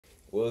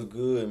What's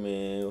good,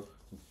 man?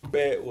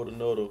 Back with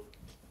another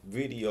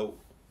video.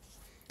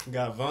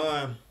 Got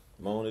Von.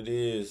 On it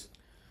is.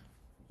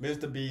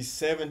 Mr. B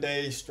 7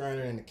 days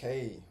stranded in the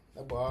cave.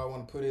 That boy I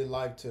want to put his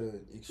life to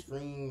the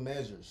extreme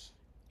measures.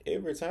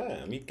 Every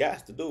time. He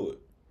got to do it.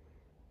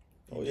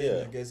 Oh,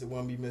 yeah. I guess it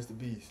won't be Mr.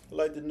 Beast. I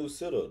like the new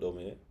setup, though,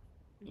 man.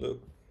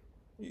 Look.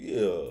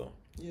 Yeah.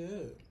 Yeah.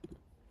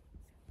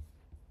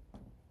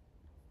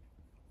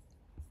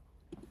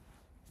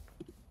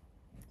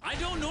 I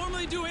don't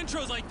normally do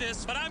intros like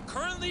this, but I'm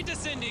currently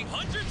descending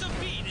hundreds of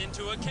feet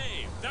into a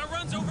cave that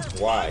runs over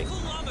 5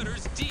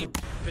 kilometers deep.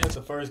 That's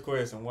the first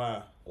question.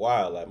 Why?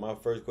 Why? Like, my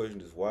first question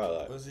is why?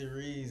 Like, what's the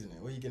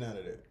reasoning? What you getting out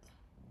of that?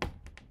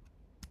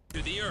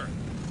 To the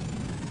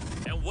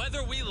earth. And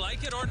whether we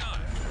like it or not,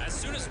 as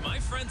soon as my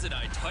friends and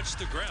I touch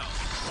the ground,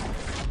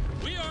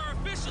 we are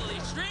officially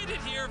stranded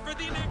here for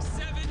the next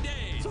 7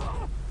 days.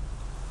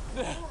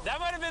 That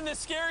might have been the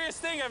scariest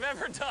thing I've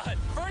ever done.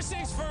 First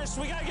things first,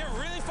 we gotta get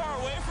really far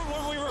away from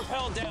where we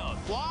rappelled down.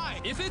 Why?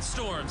 If it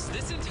storms,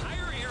 this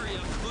entire area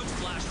could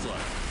flash flood,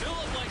 fill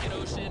up like an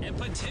ocean, and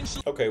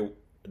potentially... Okay,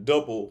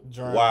 double.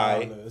 Drown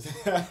why?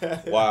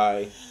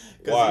 Why?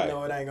 Because you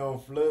know it ain't gonna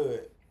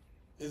flood.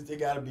 It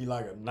gotta be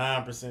like a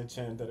 9%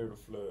 chance that it'll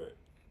flood.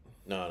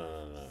 No.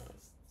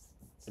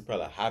 It's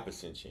probably a high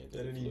percent chance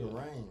that it even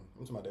rain.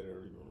 I'm talking about that it'll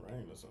even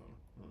rain or something.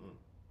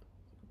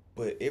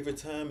 But every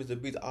time Mr.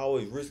 Beast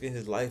always risking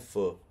his life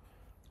for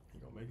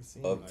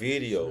a like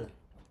video. Sure.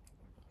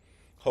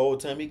 Whole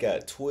time he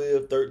got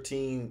 12,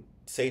 13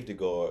 safety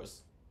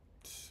guards.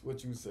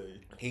 What you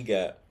say? He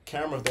got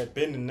cameras that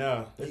bending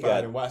now. They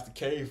probably didn't watch the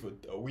cave for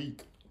a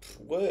week.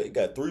 What? He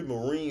got 3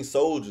 Marine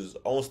soldiers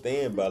on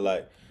standby,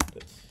 like.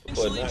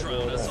 But not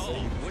drown us all,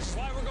 which is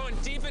why we're going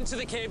deep into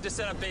the cave to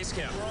set up base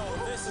camp.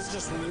 Bro, this is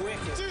just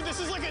wicked. Dude,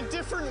 this is like a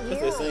different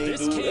world. This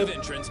cave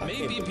entrance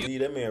may be beautiful.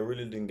 That man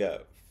really didn't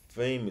got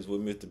famous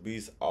with Mr.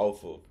 Beast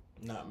off of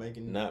not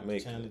making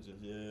challenges.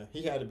 Yeah,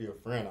 he had to be a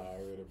friend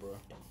already, bro.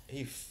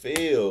 He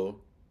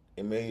failed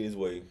and made his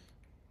way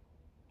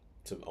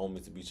to on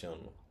Mr. Beast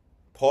channel.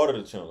 Part of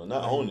the channel,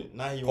 not on it.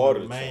 Now he part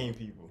of the main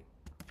people.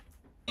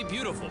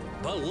 Beautiful,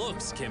 but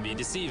looks can be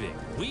deceiving.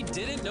 We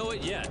didn't know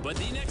it yet, but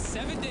the next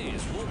 7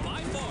 days will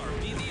by far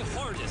be the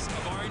hardest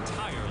of our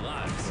entire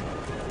lives.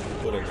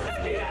 What are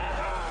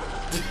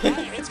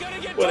gonna It's gonna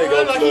get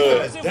dark. Like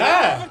if we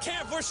have a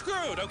camp, we're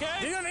screwed, okay?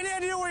 Do you have any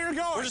idea where you're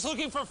going? We're just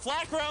looking for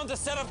flat ground to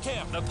set up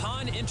camp.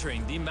 Upon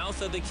entering the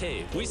mouth of the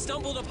cave, we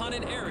stumbled upon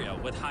an area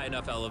with high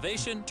enough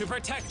elevation to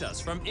protect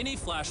us from any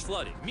flash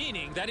flooding,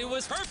 meaning that it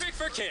was perfect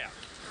for camp.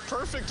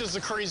 Perfect is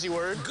a crazy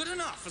word. Good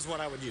enough is what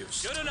I would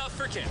use. Good enough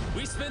for camp.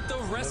 We spent the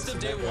rest of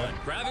day 1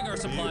 grabbing our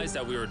supplies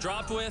that we were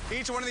dropped with.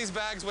 Each one of these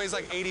bags weighs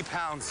like 80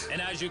 pounds.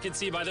 And as you can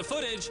see by the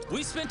footage,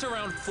 we spent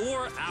around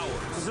 4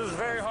 hours. This is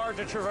very hard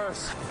to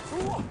traverse.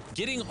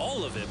 Getting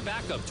all of it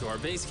back up to our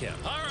base camp.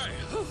 All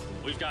right,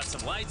 we've got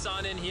some lights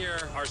on in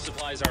here. Our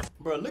supplies are...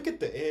 Bro, look at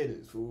the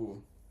edits,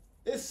 fool.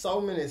 There's so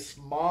many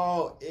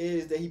small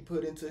edits that he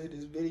put into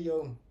this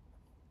video.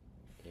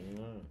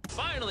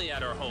 Finally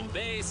at our home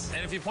base,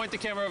 and if you point the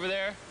camera over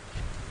there,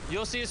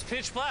 you'll see it's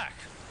pitch black.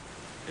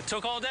 It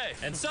took all day.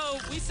 And so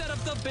we set up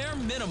the bare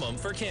minimum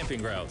for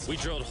camping grounds. We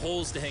drilled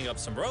holes to hang up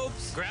some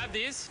ropes. Grab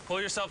these,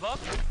 pull yourself up.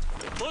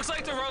 Looks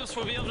like the ropes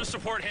will be able to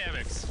support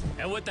hammocks.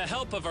 And with the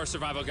help of our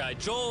survival guide,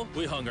 Joel,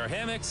 we hung our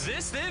hammocks.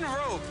 This thin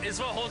rope is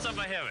what holds up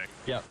my hammock.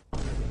 Yep.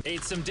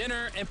 Ate some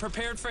dinner and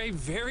prepared for a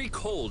very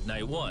cold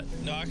night 1.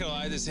 Not gonna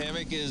lie, this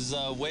hammock is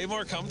way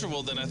more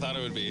comfortable than I thought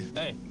it would be.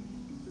 Hey.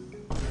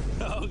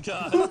 Oh,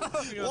 God.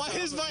 Why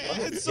is my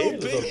head so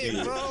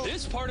big, bro?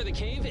 This part of the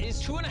cave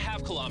is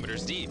 2.5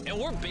 kilometers deep, and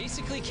we're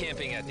basically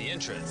camping at the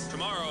entrance.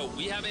 Tomorrow,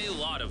 we have a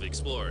lot of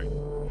exploring.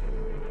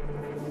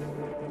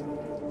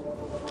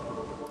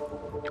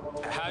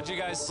 How'd you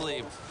guys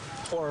sleep?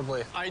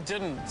 Horribly. I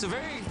didn't. It's a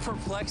very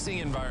perplexing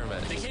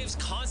environment. The cave's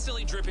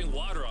constantly dripping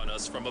water on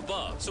us from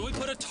above, so we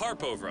put a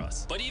tarp over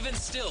us. But even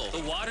still,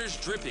 the water's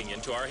dripping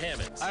into our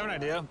hammocks. I have an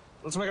idea.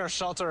 Let's make our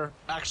shelter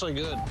actually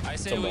good. I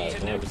say we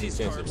connect these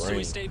tarps so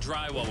we stay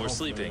dry while we're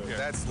sleeping.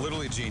 That's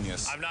literally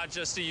genius. I'm not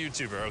just a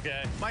YouTuber,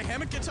 okay? My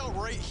hammock gets out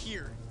right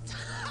here.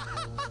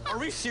 Are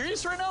we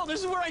serious right now?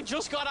 This is where I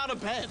just got out of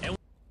bed.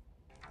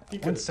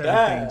 Once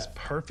everything's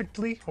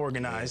perfectly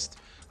organized,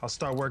 I'll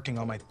start working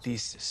on my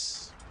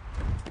thesis.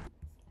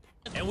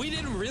 And we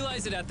didn't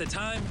realize it at the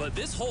time, but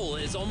this hole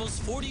is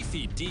almost 40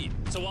 feet deep.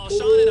 So while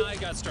Sean and I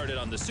got started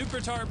on the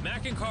super tarp,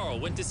 Mac and Carl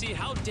went to see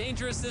how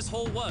dangerous this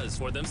hole was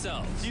for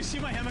themselves. Do you see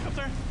my hammock up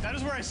there? That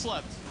is where I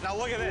slept. Now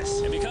look at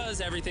this. And because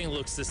everything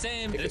looks the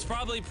same, it's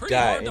probably pretty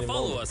hard to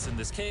follow us in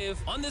this cave.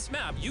 On this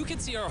map, you can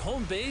see our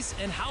home base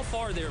and how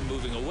far they're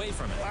moving away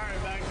from it. All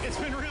right, Mac, it's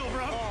been real,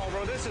 bro. Oh,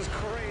 bro, this is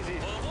crazy.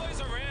 While the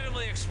boys are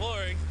randomly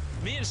exploring,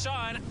 me and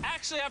Sean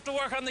actually have to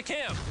work on the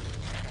camp.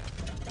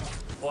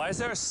 Why is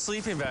there a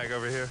sleeping bag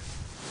over here?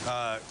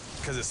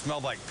 Because it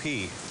smelled like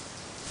pee.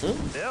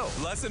 Ew.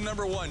 Lesson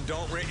number 1,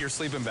 don't rent your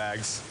sleeping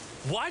bags.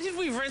 Why did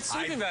we rent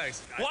sleeping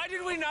bags? Why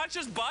did we not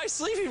just buy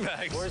sleeping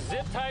bags? We're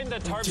zip tying the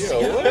tarps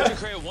together to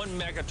create one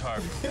mega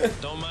tarp.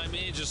 Don't mind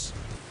me, just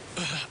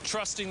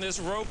trusting this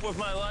rope with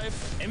my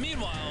life. And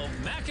meanwhile,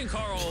 Mac and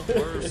Carl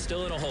were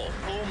still in a hole.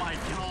 Oh my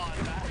God.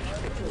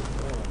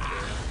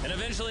 And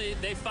eventually,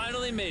 they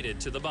finally made it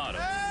to the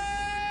bottom.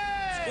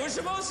 Hey! We're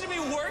supposed to be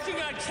working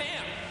on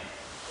camp.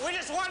 We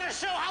just wanted to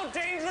show how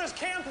dangerous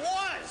camp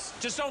was.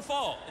 Just don't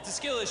fall. It's a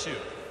skill issue.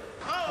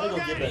 Oh,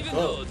 okay. Even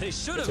though they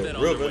should have been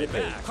on their way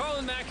back, Carl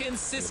and Mac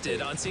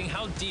insisted on seeing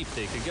how deep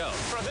they could go.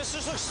 Bro, this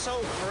just looks so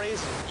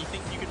crazy. You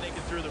think you could make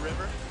it through the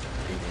river?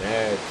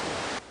 Mad.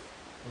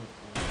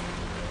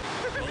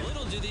 But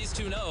little do these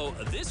two know,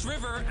 this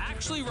river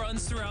actually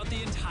runs throughout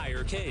the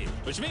entire cave,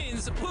 which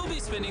means we'll be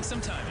spending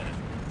some time in it.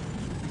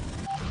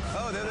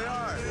 Oh, there they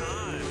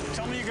are.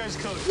 Tell me you guys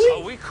cooked.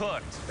 Oh, we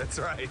cooked. That's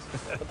right.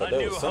 A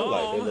new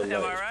home,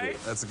 am I right?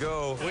 Let's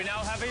go. We now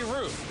have a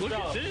roof. Look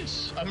at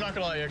this. I'm not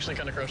gonna lie, you're actually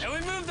kind of crushed. And we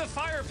moved the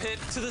fire pit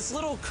to this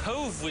little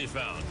cove we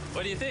found.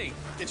 What do you think?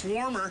 It's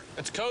warmer.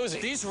 It's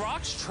cozy. These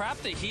rocks trap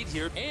the heat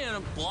here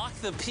and block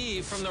the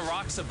pee from the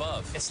rocks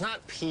above. It's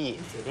not pee.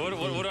 What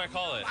do I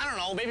call it? I don't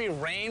know, maybe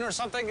rain or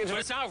something? But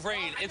it's not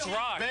rain, it's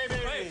rock. Baby.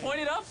 Wait,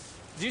 point it up.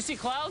 Do you see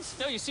clouds?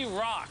 No, you see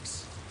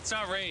rocks. It's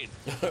not rain.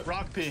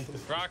 Rock pee.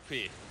 Rock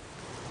pee.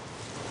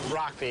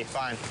 Rock pee,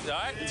 fine. All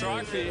right, it's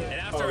rock pee. And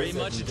after a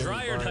much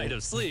drier night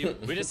of sleep,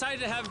 we decided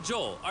to have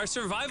Joel, our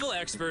survival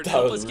expert,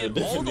 help us get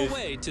all the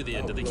way to the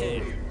end of the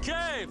cave.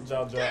 Cave!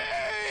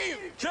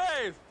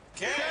 Cave!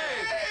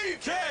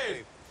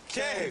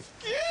 Cave!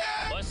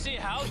 Let's see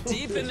how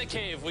deep in the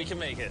cave we can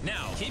make it.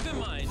 Now, keep in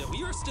mind,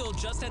 we are still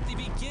just at the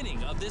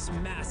beginning of this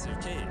massive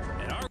cave.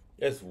 And our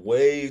That's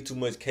way too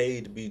much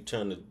cave to be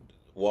trying to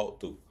walk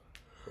through.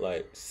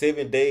 Like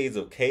 7 days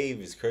of cave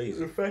is crazy.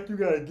 The fact you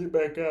gotta get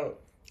back out.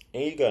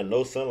 And you got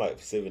no sunlight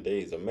for 7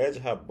 days.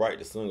 Imagine how bright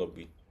the sun gonna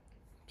be.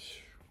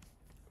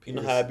 You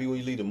know how it be when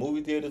you leave the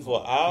movie theaters for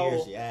an hour?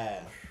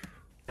 Yeah.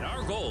 And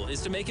our goal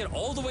is to make it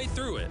all the way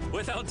through it,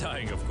 without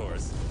dying, of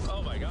course.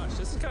 Oh my gosh,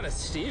 this is kind of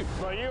steep.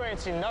 Well, you ain't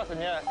seen nothing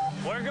yet.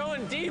 We're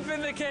going deep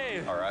in the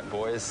cave. All right,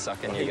 boys,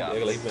 suck in your guts.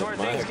 Where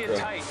things get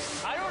tight.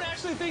 I don't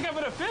actually think I'm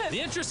gonna fit.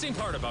 The interesting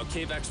part about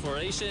cave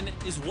exploration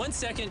is 1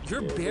 second,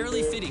 you're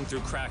barely fitting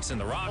through cracks in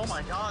the rocks. Oh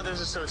my God, this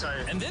is so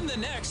tight. And then the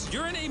next,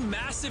 you're in a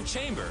massive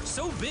chamber,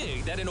 so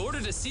big that in order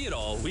to see it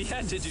all, we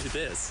had to do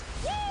this.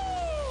 Woo!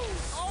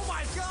 Oh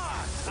my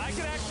God! I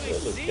can actually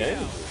see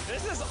now.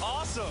 This is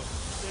awesome.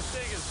 This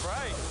thing is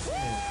bright.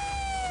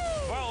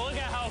 Bro, look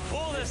at how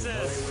cool this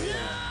is.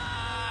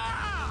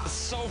 Yeah! It's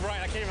so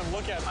bright, I can't even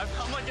look at it.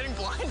 I'm like getting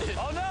blinded.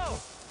 Oh no!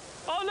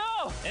 Oh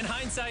no! In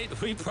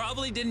hindsight, we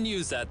probably didn't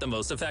use that the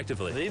most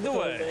effectively. Lead the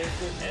way.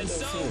 And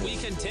so we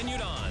continued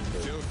on.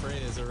 Joe Frey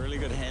is a really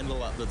good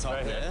handle up the top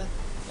Right there. here.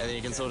 And then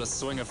you can sort of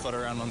swing a foot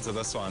around onto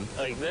this one.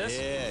 Like this?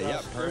 Yeah,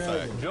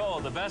 perfect. Joel,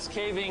 the best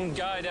caving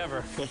guide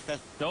ever.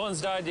 No one's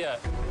died yet.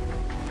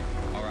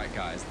 All right,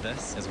 guys,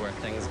 this is where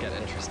things get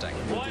interesting.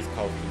 What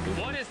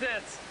is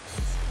this?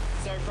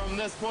 So from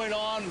this point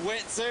on,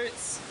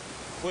 wetsuits,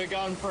 we're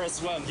going for a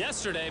swim.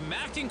 Yesterday,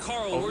 Mac and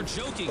Carl were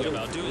joking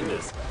about doing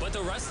this, but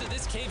the rest of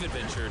this cave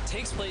adventure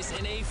takes place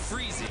in a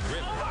freezing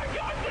river. Oh my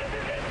God, this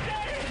is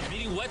insane!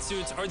 Meaning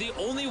wetsuits are the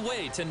only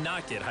way to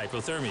not get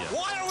hypothermia.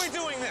 Why are we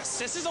doing this?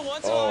 This is a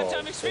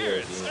once-in-a-lifetime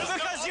experience. It's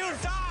because you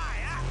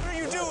die after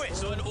you do it.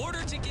 So in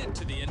order to get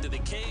to the end of the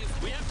cave,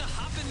 we have to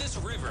hop in this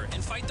river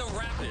and fight the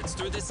rapids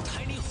through this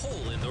tiny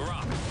hole in the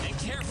rock and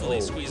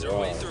carefully squeeze our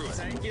way through it.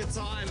 Take your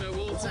time, it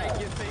will take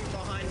your feet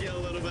behind you a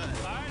little bit.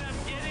 All right, I'm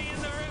getting in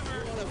the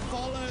river. You want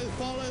to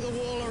follow the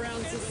wall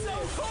around to the It's so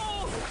left.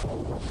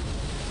 cold.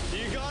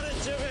 You got it,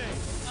 Jimmy.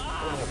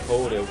 Ah,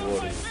 Cold I that broke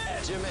water. my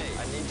fish. Jimmy,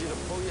 I need you to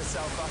pull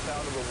yourself up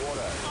out of the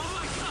water. Oh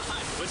my God.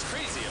 What's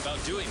crazy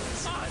about doing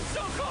this It's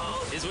so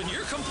cold. is when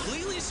you're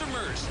completely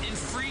submerged in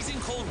freezing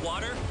cold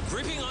water,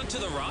 gripping onto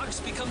the rocks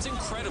becomes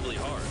incredibly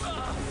hard.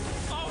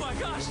 Oh my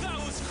gosh, that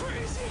was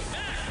crazy.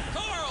 Mac,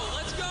 Carl,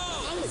 let's go.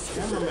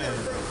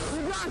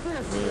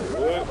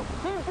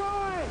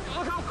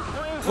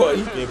 Boy,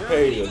 you been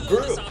paid Even a though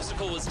this grip.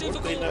 obstacle was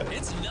difficult,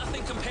 it's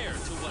nothing compared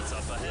to what's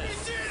up ahead.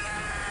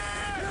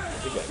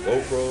 They got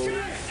GoPros.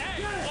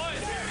 Hey,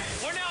 boys,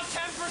 we're now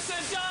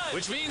 10% done.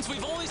 Which means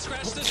we've only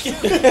scratched the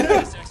surface of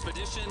this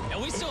expedition,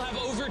 and we still have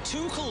over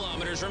 2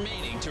 kilometers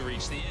remaining to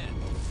reach the end.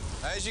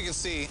 As you can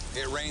see,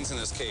 it rains in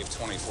this cave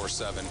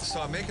 24/7.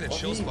 So I'm making a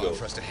chill spot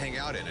for us to hang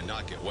out in and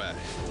not get wet.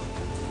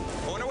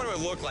 I wonder what it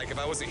would look like if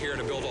I wasn't here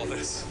to build all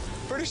this.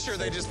 Pretty sure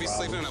they'd just be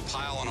sleeping in a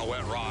pile on a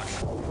wet rock.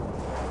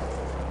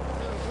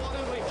 Why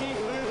don't we keep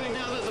moving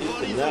now that the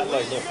body's Not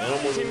like awake? no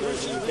animals in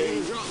Temperature the will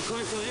cave. drop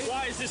quickly.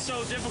 Why is this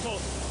so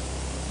difficult?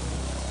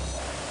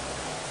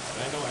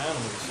 Ain't no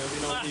animals. There be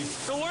no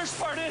people. The worst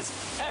part is,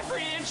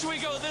 every inch we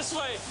go this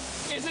way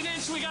is an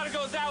inch we gotta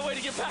go that way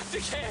to get back to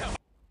camp.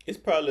 It's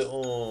probably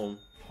whole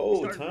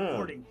Start time.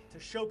 recording to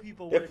show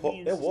people what it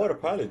means. That to water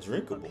start probably with.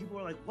 drinkable. People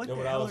are like, what That's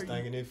the what I hell was are you?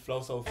 thinking. It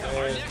flows so fast.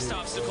 Our next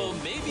obstacle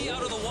may be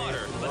out of the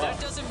water, but that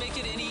doesn't make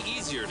it any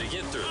easier to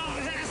get through.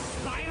 Is that a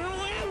spider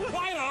web?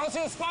 Spider, I don't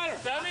see a spider.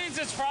 That means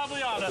it's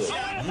probably on us.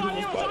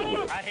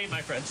 I hate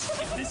my friends.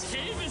 This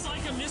cave is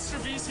like a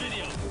Mr. Beast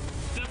video.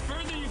 The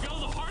further you go,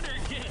 the harder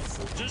it gets.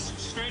 Just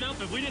straight up,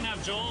 if we didn't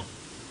have Joel,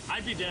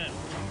 I'd be dead.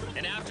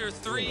 And after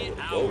 3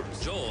 hours,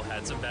 Joel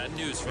had some bad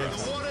news for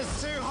us. The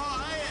water's too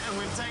high and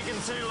we've taken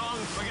too long.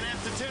 We're gonna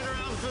have to turn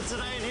around for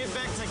today and head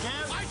back to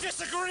camp. I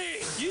disagree!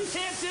 You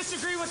can't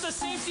disagree with the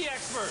safety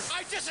expert!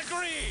 I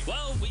disagree!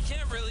 Well, we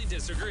can't really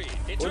disagree.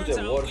 It turns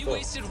out we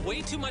wasted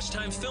way too much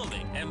time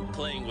filming and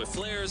playing with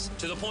flares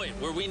to the point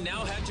where we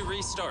now had to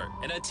restart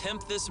and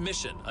attempt this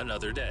mission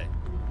another day.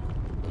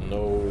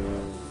 No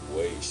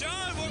way. Sean,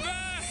 we're back!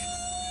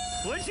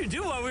 What'd you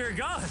do while we were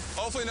gone?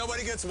 Hopefully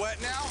nobody gets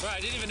wet now. Bro, I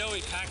didn't even know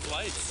we packed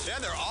lights. Yeah,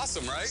 they're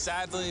awesome, right?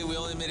 Sadly, we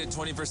only made it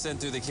 20%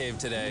 through the cave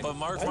today. But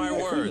mark my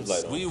words,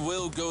 we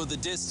will go the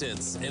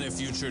distance in a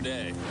future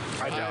day.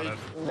 I doubt it.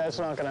 That's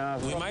not gonna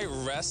happen. We might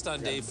rest on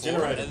day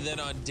 4, and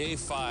then on day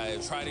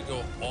 5, try to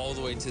go all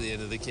the way to the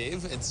end of the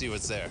cave and see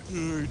what's there.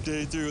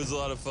 Day 3 was a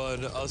lot of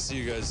fun. I'll see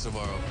you guys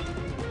tomorrow.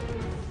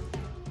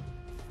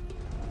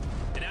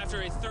 And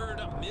after a third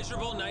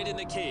miserable night in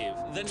the cave,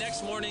 the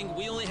next morning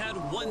we only had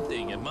one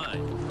thing in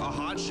mind. A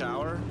hot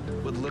shower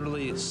would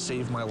literally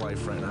save my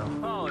life right now.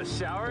 Oh,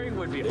 showering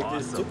would be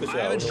awesome. I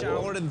haven't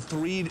showered in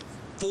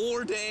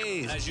 4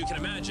 days. As you can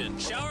imagine,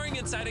 showering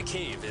inside a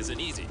cave isn't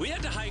easy. We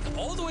had to hike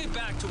all the way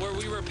back to where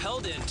we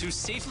rappelled in to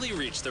safely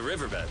reach the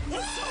riverbed.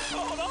 It's so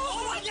cold.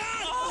 Oh my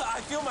God! I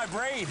feel my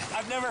brain.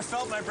 I've never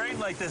felt my brain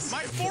like this.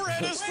 My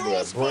forehead is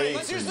frostbite.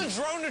 Let's use the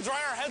drone to dry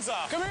our heads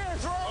off. Come here,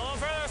 drone. A little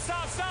further.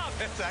 Stop, stop.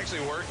 It's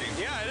actually working.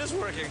 Yeah, it is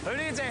working. Who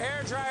needs a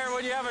hair dryer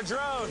when you have a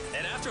drone?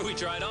 And after we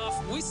dried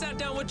off, we sat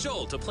down with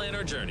Joel to plan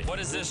our journey. What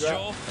is this,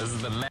 Joel? This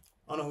is the I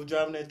don't know who's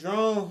driving that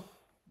drone,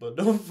 but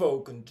them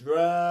folk can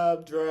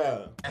drive.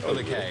 For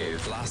the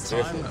cave. Last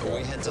time,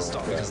 we had to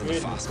stop because of the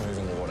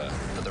fast-moving water,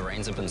 but the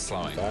rains have been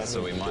slowing,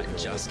 so we might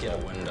just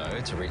get a window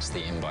to reach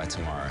the inn by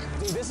tomorrow.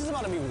 Dude, this is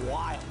about to be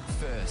wild.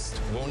 First,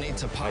 we'll need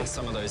to pass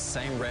some of those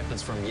same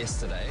rapids from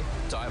yesterday,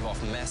 dive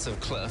off massive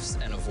cliffs,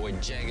 and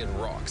avoid jagged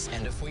rocks.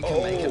 And if we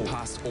can make it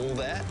past all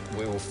that,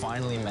 we will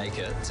finally make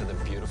it to the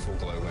beautiful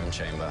glowworm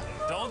chamber.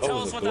 Don't tell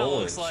us what that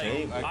looks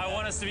like. I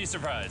want us to be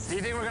surprised. Do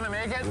you think we're gonna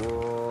make it?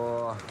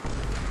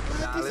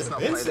 Nah, let's not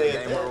play that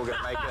game where we're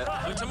gonna make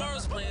it. With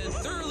tomorrow's plan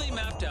thoroughly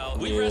mapped out,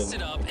 we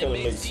rested up and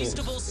made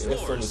feastable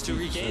s'mores to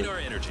regain our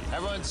energy.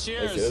 Everyone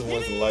cheers. This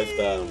was some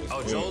lifestyle.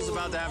 Oh, Joel's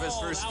about to have his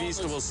first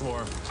feastable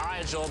s'more. All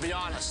right, Joel, be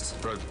honest.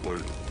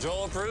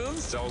 Joel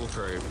approves? Joel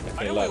approves.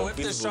 I know we whipped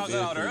this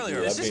chocolate out earlier.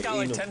 It's just got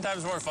like 10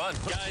 times more fun.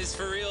 Guys,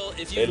 for real,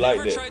 if you've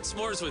never tried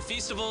s'mores with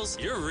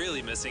feastables, you're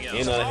really missing out.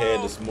 And I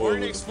had the s'mores. We're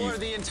gonna explore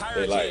the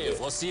entire cave.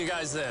 We'll see you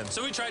guys then.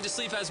 So we tried to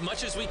sleep as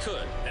much as we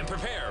could and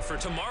prepare for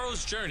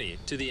tomorrow's journey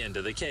to the end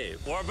of the cave.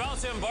 We're about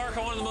to embark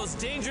on one of the most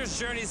dangerous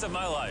journeys of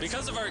my life.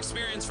 Because of our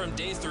experience from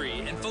day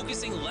 3 and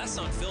focusing less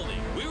on filming,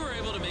 we were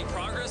able to make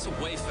progress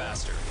way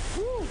faster.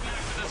 Woo!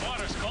 This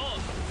water's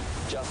cold.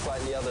 Just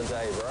like the other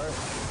day, bro.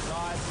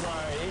 Nice, bro.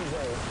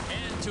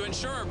 Easy. And to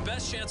ensure our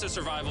best chance of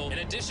survival, in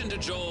addition to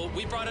Joel,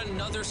 we brought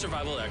another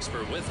survival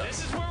expert with us.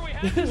 This is where we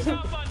had to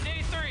stop on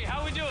day 3.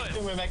 How we doing?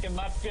 We're making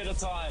much better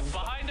time.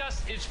 Behind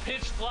us, it's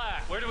pitch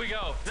black. Where do we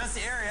go? This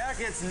area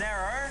gets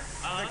narrow,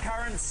 the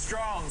current's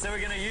strong, so we're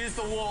going to use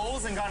the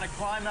walls and kind of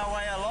climb our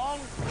way along.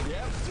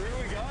 Yep, through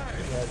we go.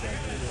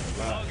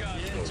 Oh, God.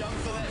 Yeah, jump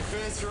for that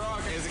first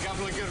rock. There's a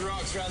couple of good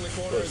rocks around the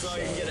corner as well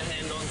you can get a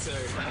hand onto.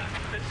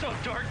 It's so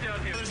dark down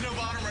here. There's no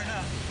bottom right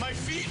now. My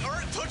feet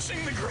aren't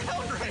touching the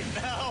ground right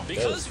now.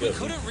 Because we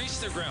couldn't reach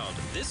the ground,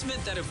 this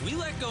meant that if we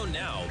let go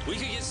now, we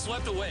could get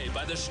swept away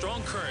by the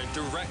strong current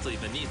directly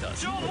beneath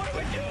us. Joel, what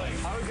are we doing?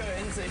 I would go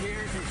into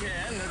here if you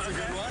can. That's a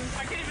good one.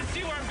 I can't even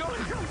see where I'm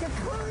going. The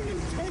current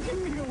is taking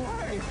me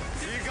away.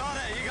 You got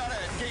it. You got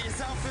it. Get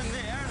yourself in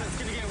there, and it's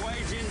going to get way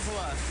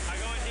gentler. I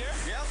go in here?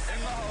 Yep, in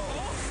the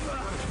hole.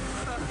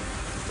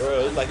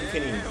 Bro, it's like you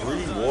can't even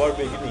breathe. Water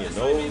been getting in your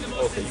nose.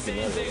 Okay, you can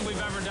Insane thing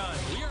we've ever done.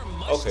 We are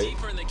much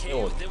deeper in the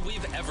cave than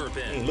we've ever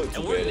been.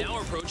 And we're now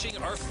approaching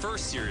our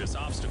first serious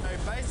obstacle.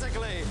 So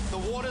basically, the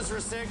water's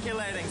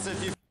recirculating, so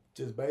if you...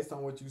 Just based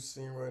on what you've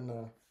seen right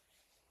now,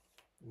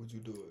 would you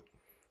do it?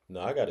 No,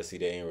 I gotta see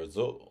the end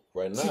result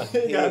right now.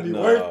 It gotta be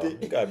worth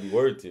it. It gotta be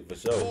worth it for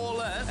sure. fall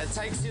in, it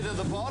takes you to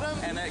the bottom,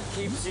 and it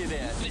keeps you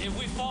there. If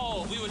we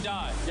fall, we would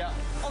die. Yeah.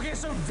 Okay,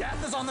 so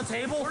death is on the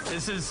table?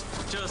 This is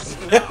just...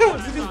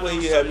 This is what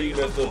he had me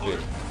messed up in.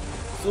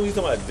 As soon as he's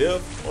talking about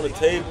death on the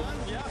table,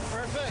 Yeah,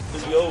 perfect.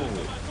 it'll be over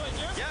with.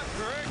 Yeah,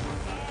 correct.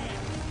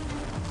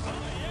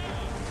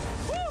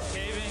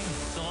 Caving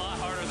is a lot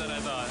harder than I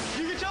thought.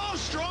 You can tell how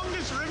strong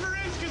this river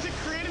is because it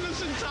created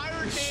this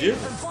entire cave. Shit.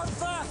 Fun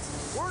fact,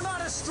 we're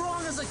not as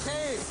strong as a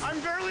cave.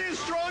 I'm barely as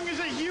strong as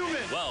a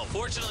human. Well,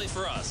 fortunately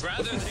for us,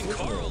 rather than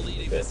Carl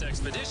leading this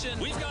expedition,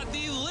 we've got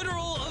the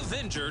literal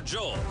Avenger,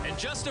 Joel. And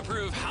just to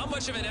prove how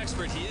much of an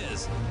expert he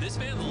is, this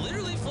man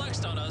literally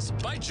flexed on us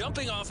by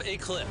jumping off a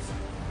cliff.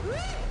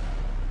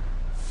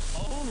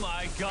 Oh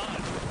my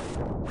God.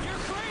 You're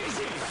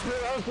crazy.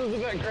 This is a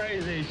bit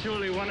crazy.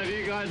 Surely one of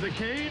you guys are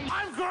keen?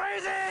 I'm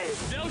crazy.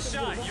 No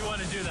shot you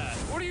want to do that.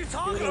 What are you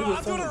talking about?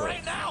 I'm doing it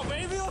right now,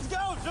 baby. Let's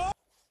go, Joel.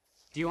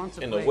 Do you want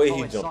to And play the way he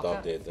college jumped soccer?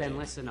 off that Then thing.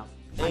 listen up.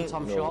 I'm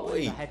Tom Shortland,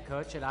 the head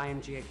coach at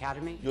IMG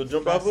Academy. You'll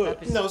jump off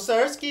it? No,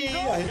 Sirski.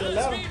 I hit the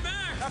level.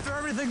 After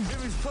everything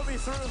Jimmy's put me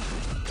through.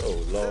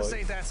 Oh, Lord. This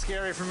ain't that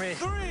scary for me.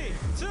 3,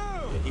 2.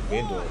 Yeah, he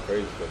been doing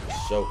crazy, but for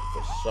sure.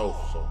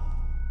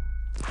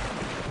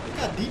 Look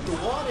how deep the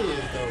water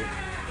is, though.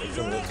 It's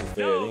coming up too fast.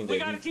 No, Ain't we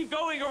that gotta deep. keep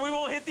going or we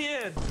won't hit the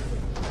end.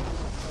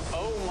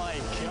 Oh my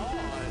god.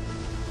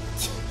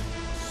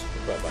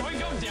 Can we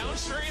go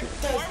downstream?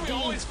 Why are we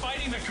always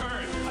fighting the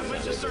current? I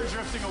might just start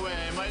drifting away.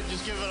 I might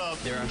just give it up.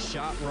 There are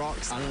sharp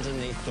rocks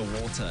underneath the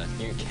water.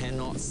 You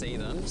cannot see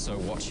them, so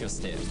watch your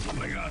step. Oh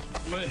my god.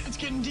 It's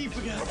getting deep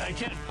again. I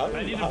can't.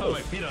 I need to put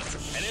my feet up.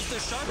 And if the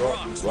sharp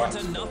rocks weren't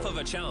enough of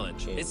a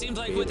challenge, it seems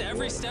like with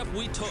every step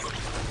we took...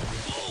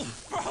 Oh,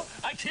 bro,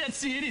 I can't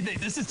see anything.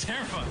 This is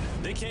terrifying.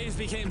 The cave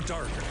became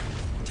darker,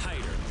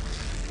 tighter,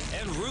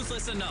 and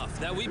ruthless enough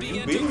that we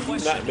began to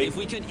question if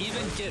we could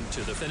even get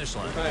to the finish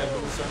line.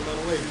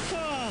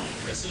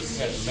 This is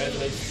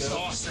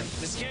exhausting.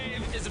 This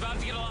cave is about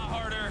to get a lot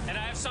harder, and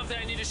I have something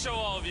I need to show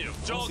all of you.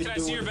 Joel, can I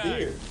see your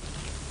bag?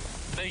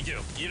 Thank you.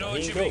 You know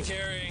what you've been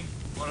carrying?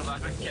 What have I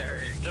been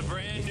carrying? The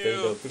brand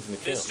new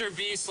Mr.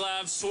 Beast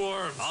Lab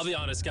Swarms. I'll be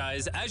honest,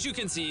 guys. As you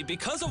can see,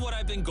 because of what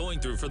I've been going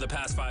through for the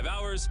past 5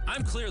 hours,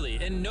 I'm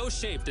clearly in no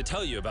shape to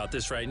tell you about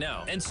this right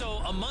now. And so,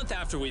 a month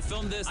after we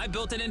filmed this, I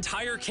built an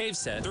entire cave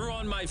set, threw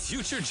on my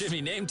Future Jimmy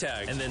name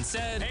tag, and then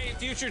said, hey,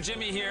 Future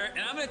Jimmy here,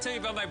 and I'm going to tell you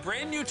about my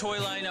brand new toy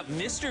line of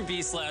Mr.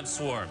 Beast Lab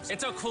Swarms.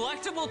 It's a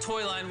collectible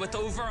toy line with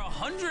over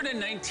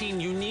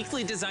 119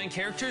 uniquely designed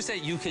characters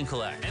that you can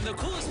collect. And the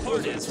coolest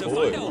part is, to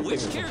find out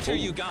which character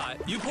you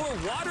got, you pour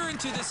water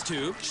into this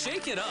tube,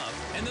 shake it up,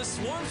 and the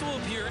swarms will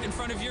appear in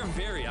front of your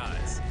very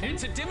eyes. And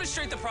to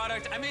demonstrate the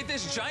product, I made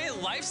this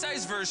giant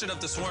life-size version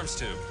of the swarms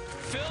tube.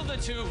 Fill the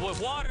tube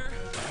with water.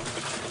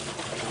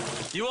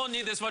 You won't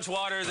need this much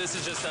water. This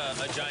is just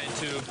a giant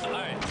tube. All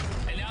right.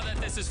 And now that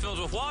this is filled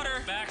with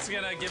water, Mac's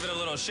gonna give it a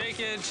little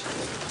shakeage.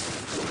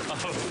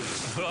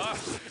 Oh.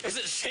 Is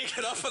it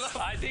shaken up enough?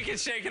 I think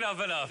it's shaken up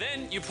enough.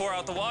 Then you pour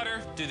out the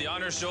water. Do the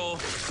honors, Joel.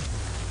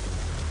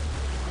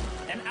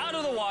 And out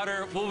of the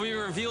water will be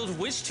revealed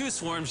which 2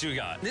 swarms you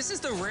got. This is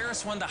the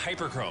rarest one, the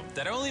Hyperchrome,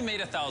 that I only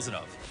made 1,000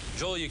 of.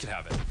 Joel, you can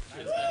have it.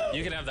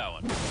 You can have that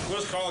one.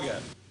 Where's Carl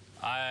get?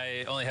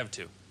 I only have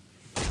 2.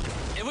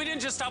 And we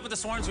didn't just stop with the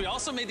swarms, we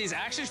also made these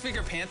action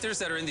figure panthers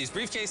that are in these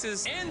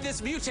briefcases, and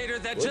this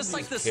mutator that, just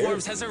like the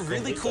swarms, has a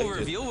really cool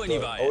reveal when you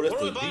buy it.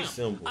 That's the B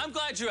symbol. I'm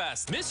glad you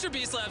asked. Mr.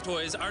 Beast Lab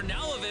toys are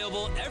now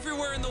available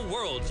everywhere in the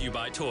world you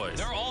buy toys.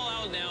 They're all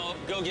out now.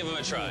 Go give them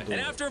a try. And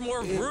after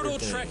more brutal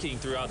trekking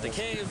throughout the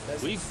cave,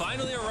 we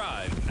finally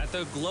arrived at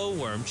the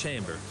glowworm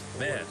chamber.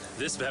 Man,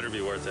 this better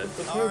be worth it.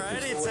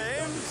 Alrighty,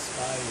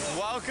 team.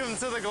 Welcome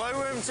to the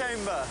glowworm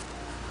chamber.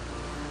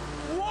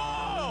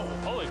 Whoa!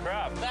 Holy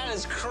crap. That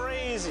is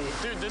crazy.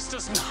 Dude, this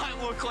does not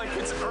look like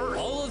it's Earth.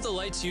 All of the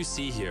lights you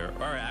see here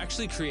are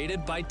actually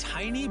created by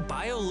tiny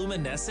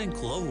bioluminescent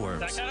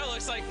glowworms. That kind of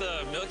looks like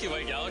the Milky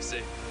Way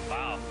galaxy.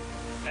 Wow.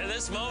 At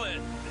this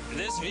moment,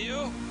 this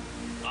view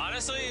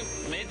honestly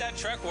made that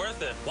trek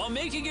worth it. While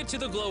making it to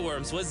the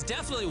glowworms was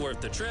definitely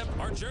worth the trip,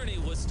 our journey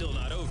was still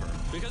not over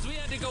because we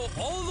had to go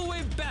all the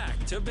way back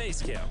to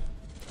base camp.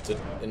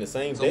 In the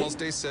same It's day? almost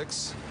day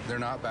 6. They're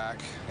not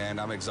back,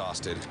 and I'm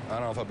exhausted. I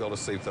don't know if I'll be able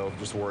to sleep, though.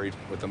 Just worried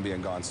with them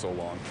being gone so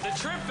long. The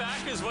trip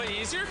back is way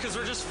easier because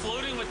we're just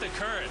floating with the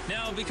current.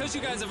 Now, because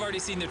you guys have already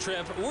seen the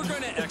trip, we're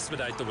going to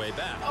expedite the way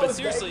back. But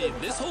seriously,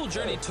 this whole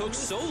journey took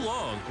so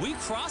long, we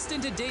crossed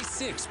into day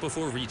 6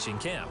 before reaching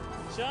camp.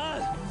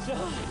 John.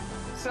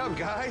 What's up,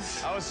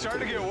 guys? I was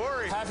starting to get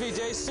worried. Happy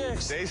day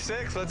 6. Day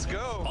 6, let's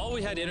go. All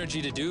we had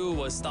energy to do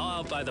was thaw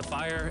out by the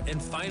fire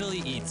and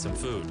finally eat some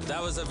food.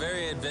 That was a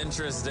very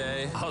adventurous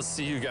day. I'll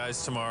see you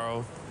guys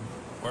tomorrow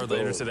or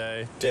later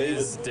today. It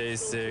is day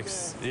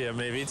 6. Yeah,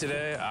 maybe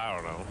today. I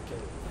don't know.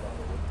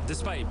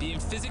 Despite being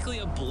physically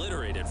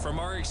obliterated from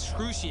our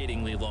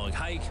excruciatingly long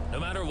hike, no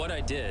matter what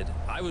I did,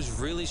 I was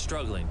really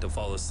struggling to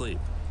fall asleep.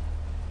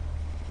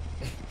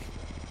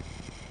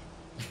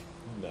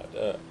 Not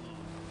that.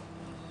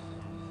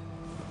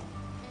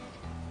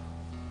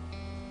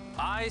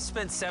 I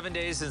spent 7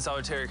 days in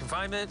solitary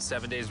confinement,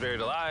 7 days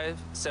buried alive,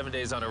 7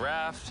 days on a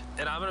raft,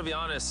 and I'm gonna be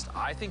honest,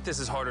 I think this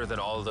is harder than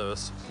all of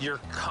those. You're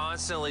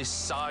constantly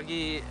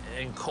soggy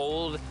and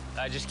cold.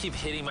 I just keep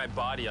hitting my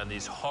body on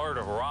these hard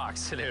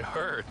rocks and it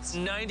hurts.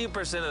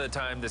 90% of the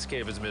time, this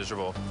cave is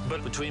miserable.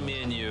 But between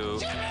me and you...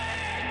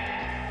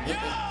 Jimmy!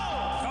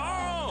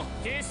 Carl!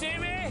 Can you see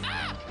me?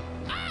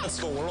 That's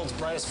the world's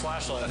brightest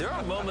flashlight. There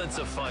are moments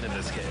of fun in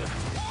this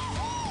cave.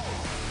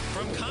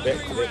 From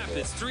Conquering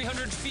Rapids,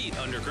 300 feet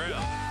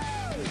underground.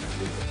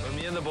 For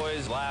me and the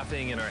boys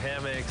laughing in our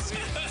hammocks,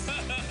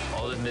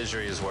 all the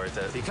misery is worth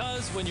it.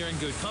 Because when you're in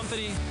good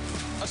company,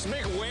 let's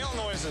make whale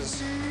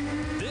noises.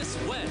 This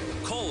wet,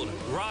 cold,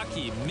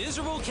 rocky,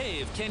 miserable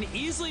cave can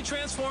easily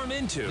transform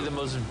into the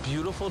most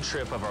beautiful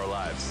trip of our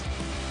lives.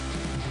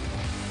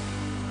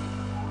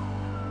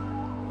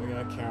 We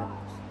got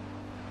cameras.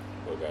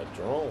 We got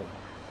drone.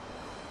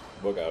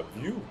 We got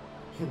view.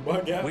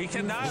 We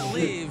cannot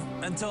leave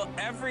until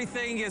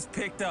everything is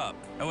picked up.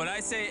 And when I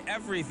say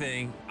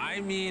everything, I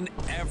mean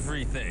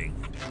everything.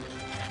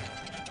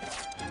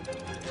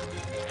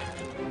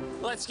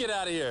 Let's get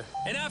out of here.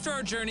 And after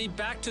our journey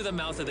back to the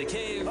mouth of the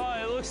cave,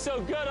 Oh, it looks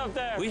so good up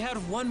there. we had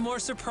one more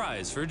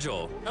surprise for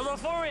Joel. And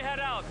before we head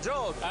out,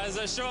 Joel, As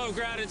a show of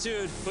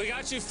gratitude, we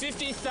got you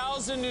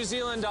 50,000 New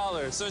Zealand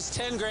dollars. So it's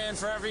 10 grand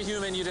for every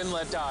human you didn't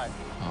let die.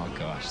 Oh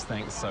gosh,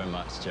 thanks so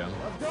much, Jim.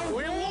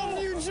 we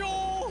love you,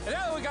 Joel. And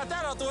now that we got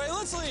that out the way,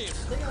 let's leave.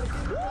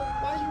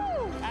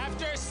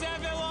 After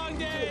 7 long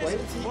days, Wait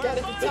until you we're got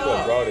it. That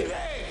boy brought it.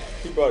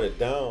 He brought it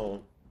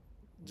down.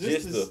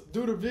 Just to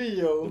do the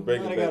video. to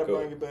bring now it they back gotta up.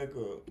 bring it back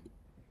up.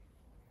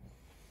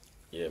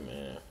 Yeah,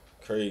 man.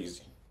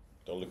 Crazy.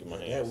 Don't look at my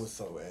hands. That was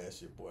so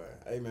ashy, boy.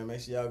 Hey, man, make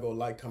sure y'all go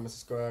like, comment,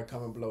 subscribe,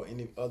 comment below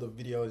any other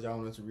videos y'all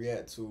want us to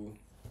react to,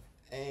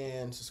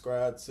 and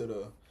subscribe to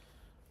the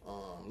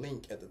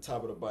link at the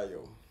top of the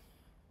bio.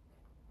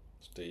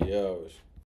 Stay Yalvish.